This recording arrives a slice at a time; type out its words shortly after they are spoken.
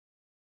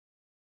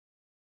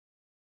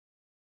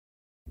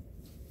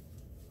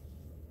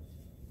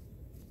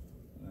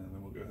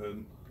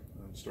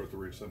and start the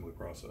reassembly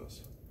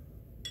process.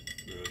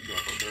 Go ahead and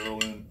drop our barrel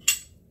in,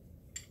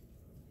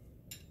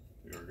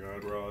 take our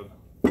guide rod,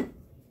 go ahead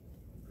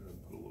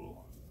and put a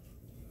little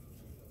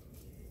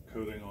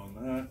coating on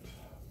that.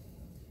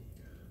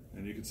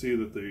 And you can see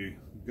that the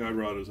guide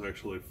rod is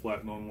actually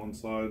flattened on one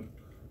side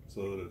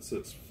so that it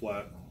sits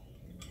flat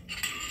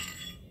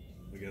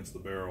against the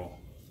barrel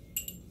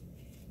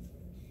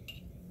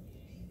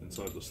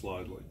inside the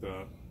slide like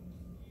that.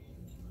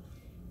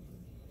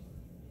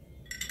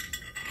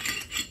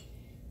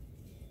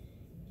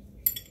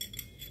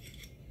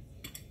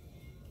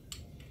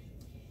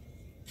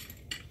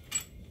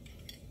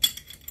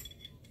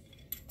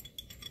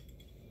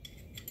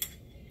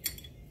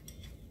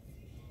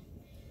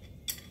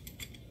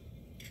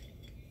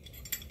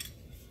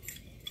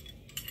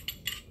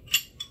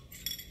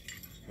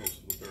 Most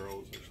of the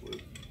barrel is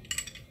actually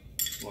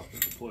locked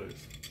into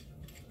place.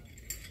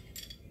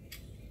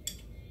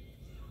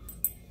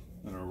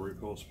 And our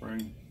recoil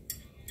spring,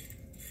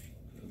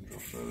 and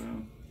drop that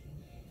in.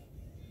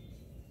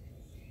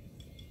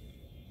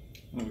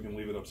 And then we can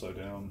leave it upside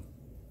down.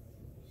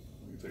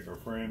 We can take our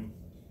frame,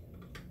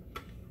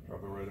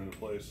 drop it right into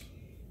place,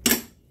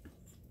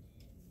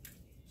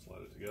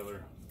 slide it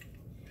together,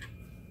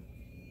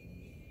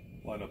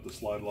 line up the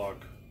slide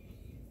lock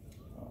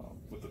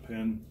with the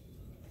pin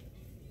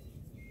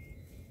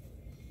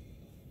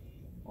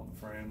on the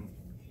frame.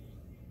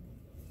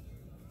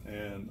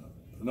 And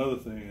another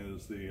thing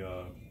is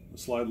the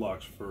slide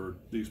locks for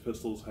these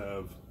pistols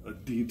have a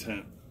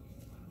detent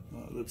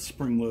that's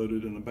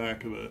spring-loaded in the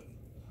back of it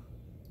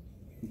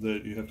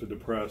that you have to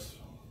depress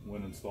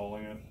when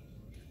installing it.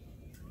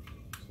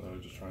 So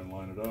just try and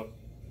line it up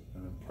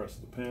and then press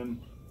the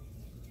pin,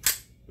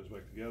 goes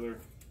back together.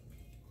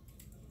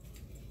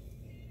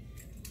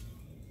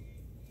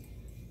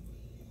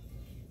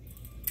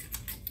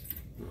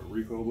 Put our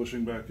recoil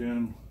bushing back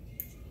in,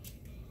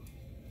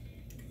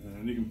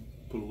 and you can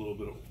put a little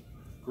bit of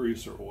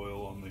grease or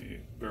oil on the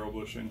barrel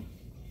bushing.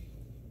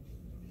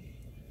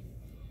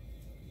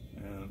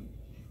 And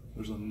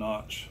there's a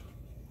notch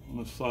on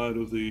the side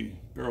of the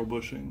barrel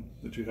bushing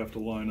that you have to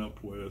line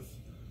up with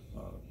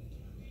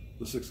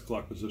the 6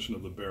 o'clock position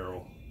of the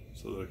barrel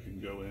so that it can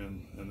go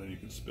in and then you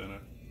can spin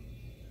it.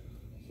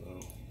 So go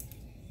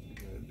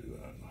ahead and do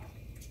that.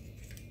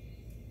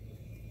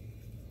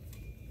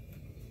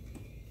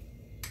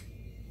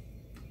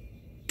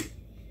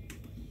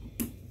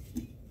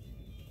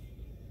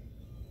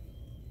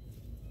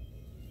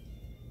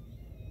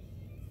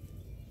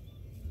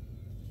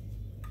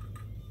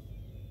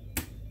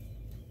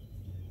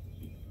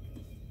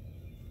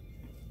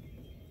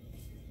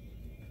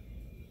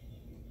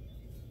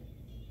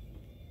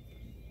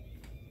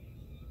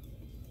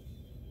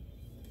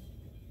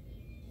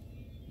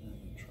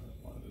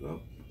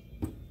 Up,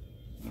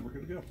 and we're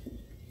good to go.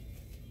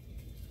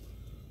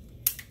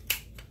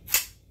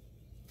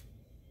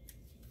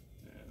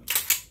 And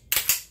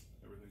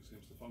everything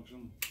seems to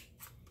function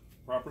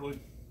properly.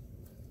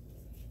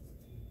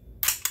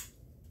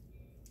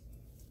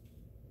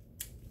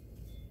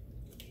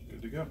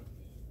 Good to go.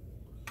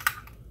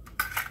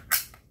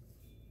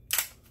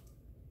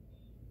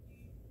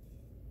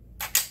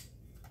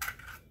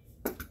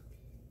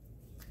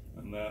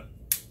 And that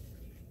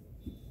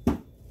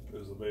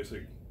is the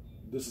basic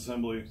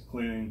disassembly,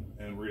 cleaning,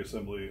 and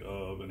reassembly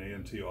of an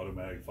AMT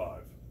Automag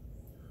V.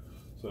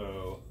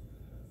 So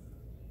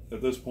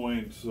at this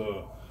point,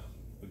 I'll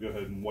go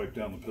ahead and wipe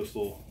down the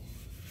pistol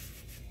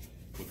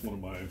with one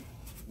of my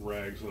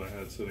rags that I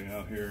had sitting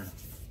out here.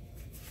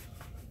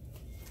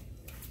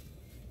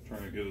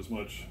 Trying to get as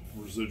much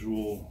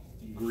residual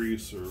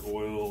grease or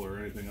oil or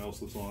anything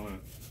else that's on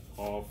it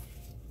off.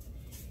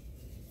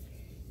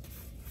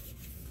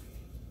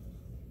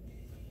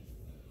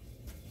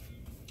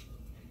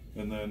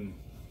 And then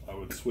I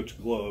would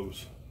switch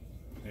gloves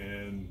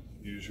and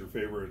use your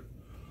favorite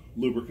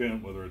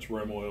lubricant, whether it's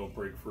rem oil,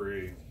 brake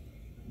free,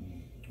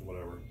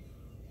 whatever,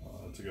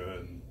 to go ahead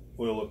and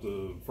oil up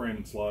the frame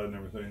and slide and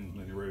everything, and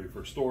then you're ready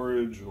for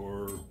storage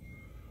or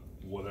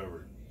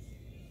whatever.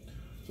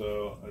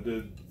 So I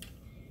did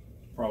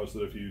promise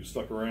that if you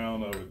stuck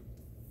around, I would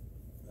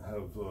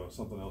have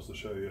something else to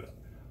show you.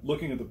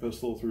 Looking at the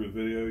pistol through a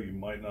video, you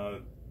might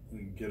not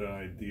get an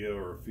idea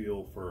or a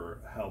feel for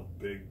how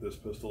big this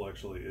pistol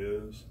actually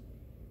is.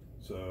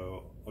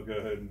 So I'll go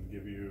ahead and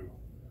give you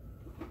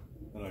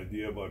an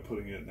idea by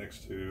putting it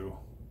next to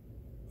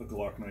a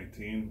Glock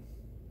 19.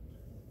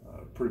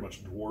 Pretty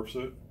much dwarfs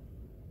it.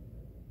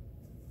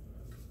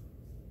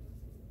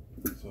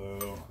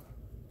 So,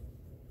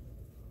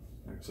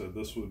 like I said,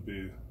 this would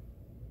be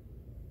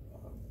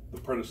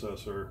the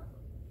predecessor,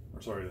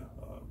 or sorry,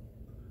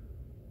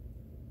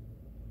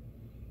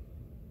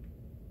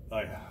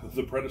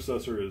 the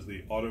predecessor is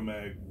the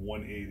Automag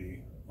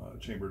 180,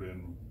 chambered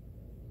in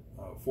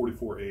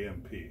 44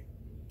 AMP,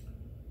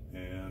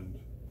 and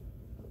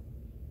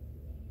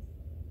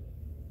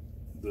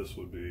this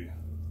would be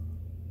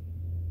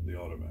the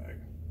Automag,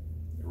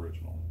 the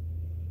original.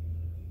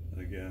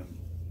 And again,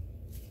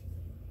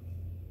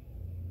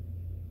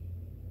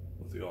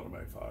 with the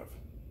Automag V.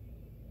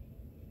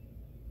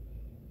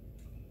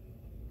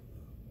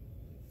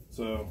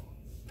 So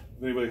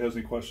if anybody has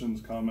any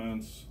questions,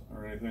 comments,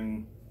 or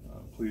anything,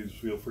 please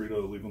feel free to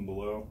leave them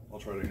below. I'll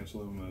try to answer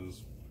them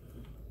as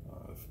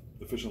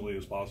efficiently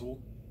as possible.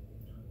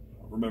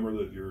 Remember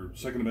that your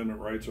Second Amendment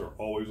rights are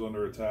always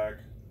under attack.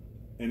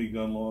 Any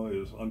gun law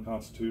is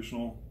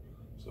unconstitutional,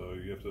 so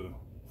you have to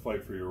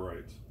fight for your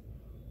rights.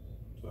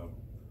 So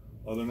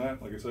other than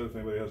that, like I said, if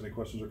anybody has any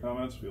questions or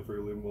comments, feel free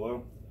to leave them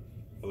below.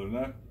 Other than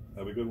that,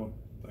 have a good one.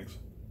 Thanks.